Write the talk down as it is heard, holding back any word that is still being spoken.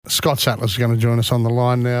Scott Sattler's going to join us on the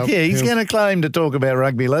line now. Yeah, he's going to claim to talk about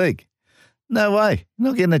rugby league. No way.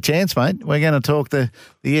 Not getting a chance, mate. We're going to talk the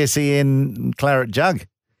SEN Claret Jug.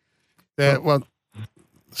 Yeah, well,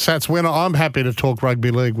 Sats, I'm happy to talk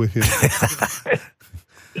rugby league with you.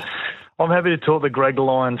 I'm happy to talk the Greg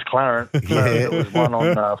Lyons Claret. There was one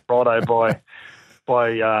on Friday by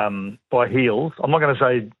Heels. I'm not going to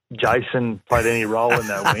say Jason played any role in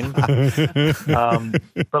that win,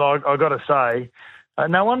 but I got to say,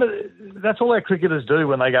 no wonder that's all our cricketers do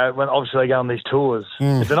when obviously they go on these tours.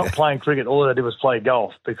 If they're not playing cricket, all they do is play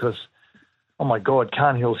golf because, oh my God,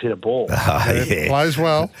 can't Hills hit a ball? Oh, yeah. Plays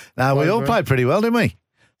well. No, we all played pretty well, didn't we?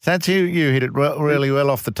 Sats, you hit it really well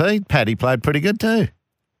off the tee. Paddy played pretty good too.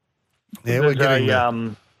 Yeah, we're getting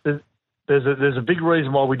there. There's a big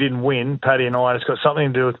reason why we didn't win, Paddy and I. It's got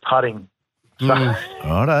something to do with putting. So,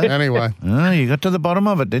 Righto. Anyway. Oh, you got to the bottom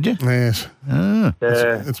of it, did you? Yes. Oh.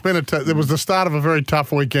 yeah. It was the start of a very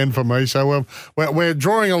tough weekend for me, so we're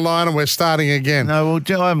drawing a line and we're starting again. No,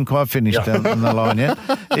 well, I haven't quite finished on the line yet.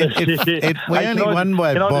 We only won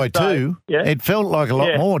by two. Yeah? It felt like a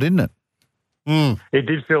lot more, didn't it? It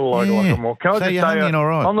did feel like a lot more. Can I just you say, hung in all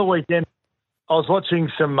right. on the weekend, I was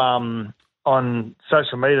watching some on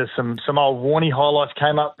social media, some old Warnie highlights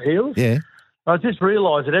came up, Heels. Yeah. I just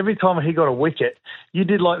realised that every time he got a wicket, you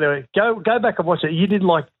did like go back and watch it. You did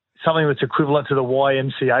like something that's equivalent to the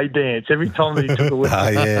YMCA dance every time that he took a wicket. Oh,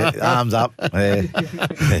 yeah. Arms up. Yeah.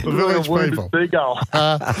 The village people. Seagull.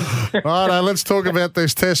 Righto, let's talk about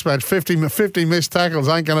this test match. 50 missed tackles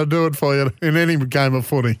ain't going to do it for you in any game of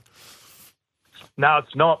footy. No,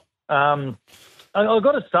 it's not. I've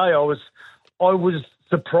got to say, I was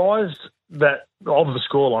surprised that of the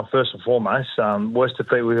scoreline, first and foremost, worst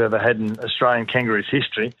defeat we've ever had in Australian Kangaroos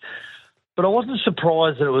history. But I wasn't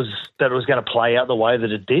surprised that it was going to play out the way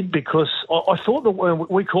that it did, because I thought that when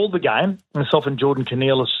we called the game, myself and Jordan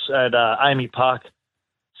Cornelis at Amy Park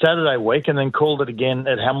Saturday week, and then called it again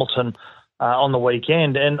at Hamilton on the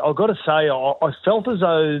weekend. And I've got to say, I felt as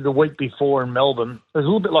though the week before in Melbourne, it was a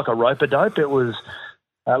little bit like a rope-a-dope. It was,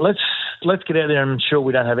 let's get out there and ensure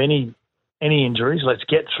we don't have any injuries. Let's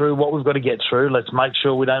get through what we've got to get through. Let's make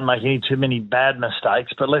sure we don't make too many bad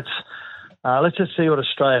mistakes. But let's just see what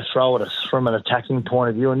Australia throw at us from an attacking point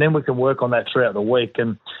of view, and then we can work on that throughout the week.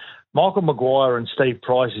 And Michael Maguire and Steve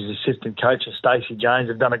Price, his assistant coach, and Stacey Jones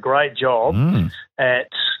have done a great job at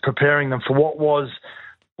preparing them for what was,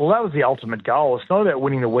 well, that was the ultimate goal. It's not about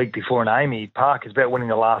winning the week before in Amy Park. It's about winning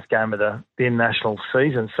the last game of the international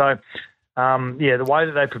season. So, the way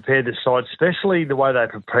that they prepared this side, especially the way they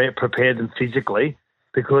prepared them physically,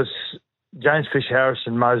 because James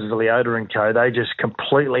Fisher-Harrison, Moses Leota and co, they just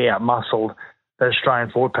completely outmuscled the Australian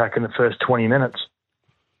forward pack in the first 20 minutes.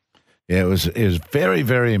 Yeah, it was very,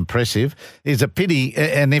 very impressive. It's a pity,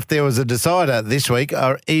 and if there was a decider this week,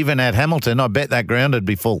 or even at Hamilton, I bet that ground would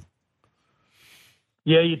be full.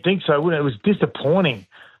 Yeah, you'd think so, wouldn't it? It was disappointing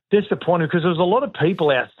because there was a lot of people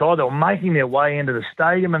outside that were making their way into the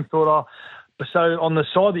stadium and thought, so on the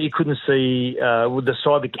side that you couldn't see, with the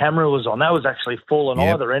side the camera was on, that was actually full, and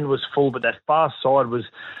either end was full, but that far side was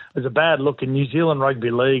a bad look. And New Zealand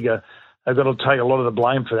Rugby League have got to take a lot of the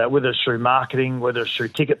blame for that, whether it's through marketing, whether it's through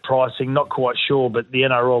ticket pricing, not quite sure, but the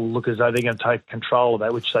NRL look as though they're going to take control of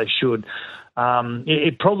that, which they should.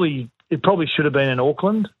 It probably should have been in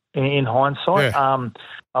Auckland. In hindsight,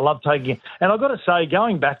 I love taking it. And I've got to say,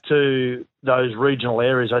 going back to those regional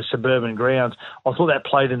areas, those suburban grounds, I thought that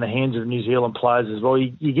played in the hands of New Zealand players as well.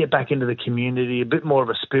 You get back into the community, a bit more of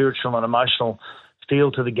a spiritual and emotional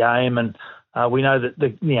feel to the game, and we know that the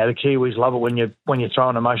Kiwis love it when you throw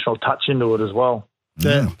an emotional touch into it as well.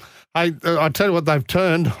 Yeah. Hey, I tell you what, they've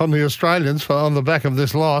turned on the Australians on the back of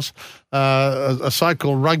this loss. A site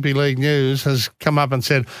called Rugby League News has come up and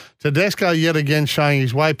said, Tedesco yet again showing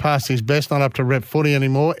his way past his best, not up to rep footy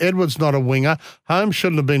anymore. Edwards not a winger. Holmes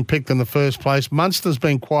shouldn't have been picked in the first place. Munster's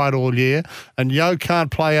been quiet all year, and Yo can't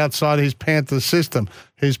play outside his Panthers system.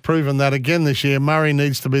 He's proven that again this year. Murray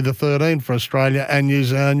needs to be the 13 for Australia and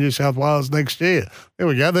New South Wales next year. There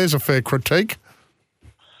we go. There's a fair critique.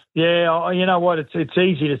 Yeah, you know what? It's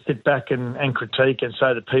easy to sit back and critique and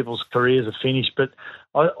say that people's careers are finished, but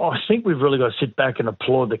I think we've really got to sit back and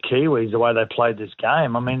applaud the Kiwis the way they played this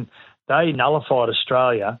game. I mean, they nullified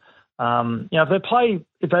Australia. If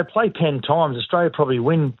they play 10 times, Australia probably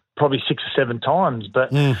win 6 or 7 times.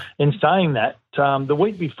 But in saying that, the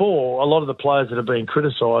week before, a lot of the players that have been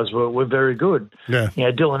criticised were very good. Yeah.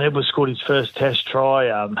 Dylan Edwards scored his first Test try.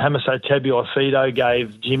 Hamiso Tabuai-Fidow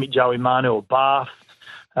gave Joey Manu a bath.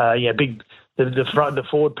 The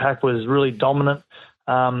forward pack was really dominant.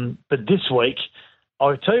 But this week,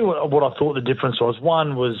 I'll tell you what I thought the difference was.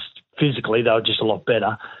 One was physically, they were just a lot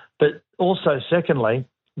better. But also, secondly,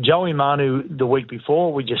 Joey Manu the week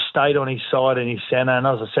before, we just stayed on his side in his centre. And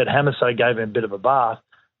as I said, Hamiso gave him a bit of a bath.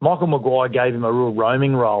 Michael Maguire gave him a real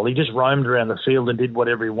roaming role. He just roamed around the field and did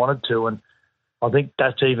whatever he wanted to. And I think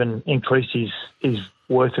that's even increased his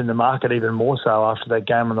worth in the market even more so after that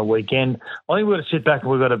game on the weekend. I think we've got to sit back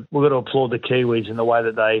and we've got to applaud the Kiwis in the way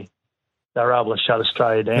that they were able to shut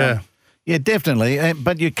Australia down. Yeah, definitely.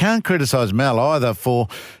 But you can't criticise Mal either for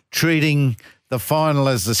treating the final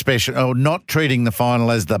as the special, or not treating the final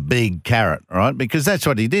as the big carrot, right? Because that's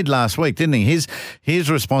what he did last week, didn't he? His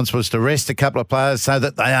response was to rest a couple of players so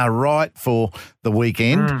that they are right for the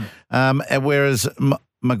weekend. Whereas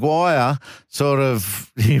Maguire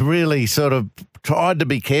he really tried to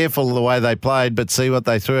be careful the way they played, but see what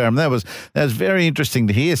they threw at him. That was very interesting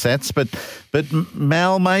to hear, Sats. But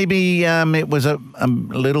Mal, maybe it was a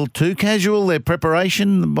little too casual, their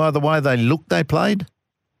preparation, by the way they played.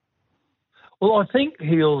 Well, I think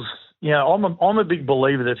Heels, I'm a big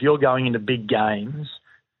believer that if you're going into big games,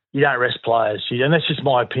 you don't rest players. And that's just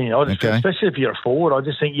my opinion. Especially if you're a forward, I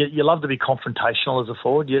just think you love to be confrontational as a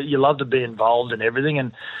forward. You love to be involved in everything,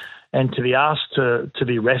 and to be asked to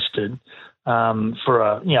be rested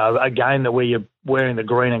for a game where you're wearing the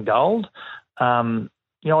green and gold.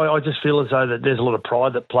 I just feel as though that there's a lot of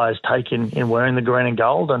pride that players take in wearing the green and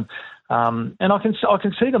gold, and I can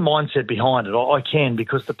see the mindset behind it. I can,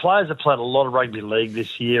 because the players have played a lot of rugby league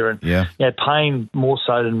this year, and Payne more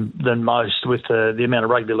so than most with the amount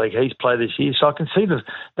of rugby league he's played this year. So I can see the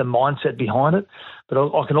mindset behind it, but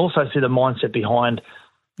I can also see the mindset behind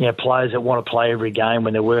players that want to play every game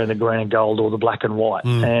when they're wearing the green and gold or the black and white,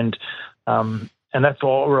 and that's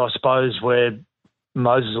where I suppose where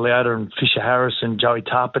Moses Leota and Fisher Harris and Joey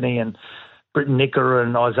Tarpany and Britton Nicker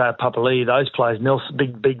and Isaiah Papali'i, those players, Nelson,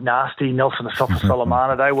 big nasty, Nelson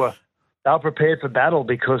Asafa-Solomona, they were prepared for battle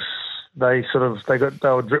because they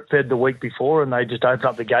were drip fed the week before, and they just opened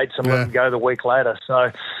up the gates and let them go the week later.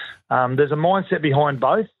 So there's a mindset behind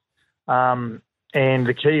both, and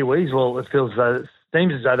the Kiwis, well, it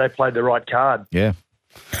seems as though they played the right card. Yeah.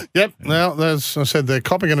 Yep. Now, as I said, they're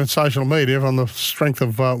copying it in social media on the strength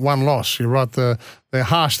of one loss. You're right, they're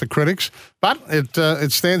harsh, the critics, but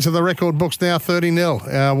it stands in the record books now,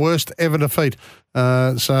 30-0, our worst ever defeat.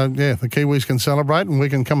 The Kiwis can celebrate and we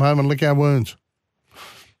can come home and lick our wounds.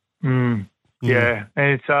 Yeah,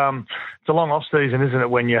 and it's a long off season, isn't it?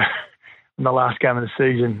 When you're in the last game of the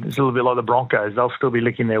season, it's a little bit like the Broncos. They'll still be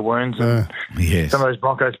licking their wounds. Yes. Some of those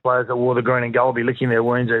Broncos players that wore the green and gold will be licking their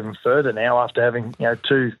wounds even further now after having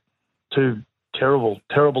two terrible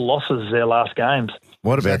losses their last games.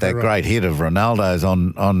 What about that great hit of Ronaldo's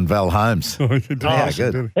on Val Holmes? How good.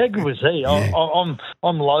 How good was he? Yeah.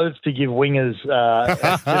 I'm loath to give wingers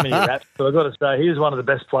too many raps, but I've got to say he was one of the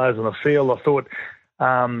best players on the field. I thought,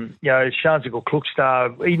 Shanzikal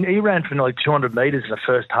Klukstar, he ran for nearly 200 metres in the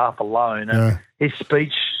first half alone, and his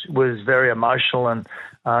speech was very emotional and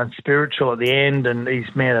spiritual at the end, and he's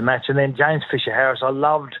man of the match. And then James Fisher-Harris, I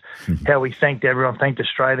loved how he thanked everyone, thanked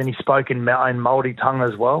Australia, and he spoke in Māori tongue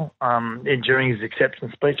as well during his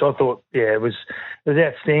acceptance speech. I thought, it was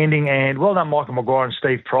outstanding, and well done Michael Maguire and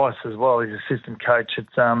Steve Price as well, his assistant coach.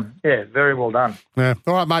 It's, very well done. Yeah.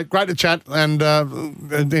 All right, mate, great to chat, and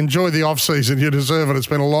enjoy the off-season. You deserve it. It's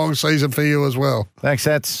been a long season for you as well. Thanks,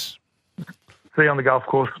 Sats. See you on the golf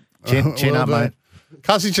course. Chin up, mate.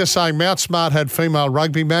 Cuzzy's just saying Mount Smart had female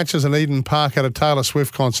rugby matches and Eden Park had a Taylor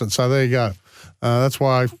Swift concert. So there you go. That's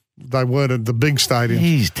why they weren't at the big stadium.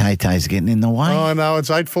 Jeez, Tay-Tay's getting in the way. Oh, I know. It's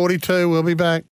 8:42. We'll be back.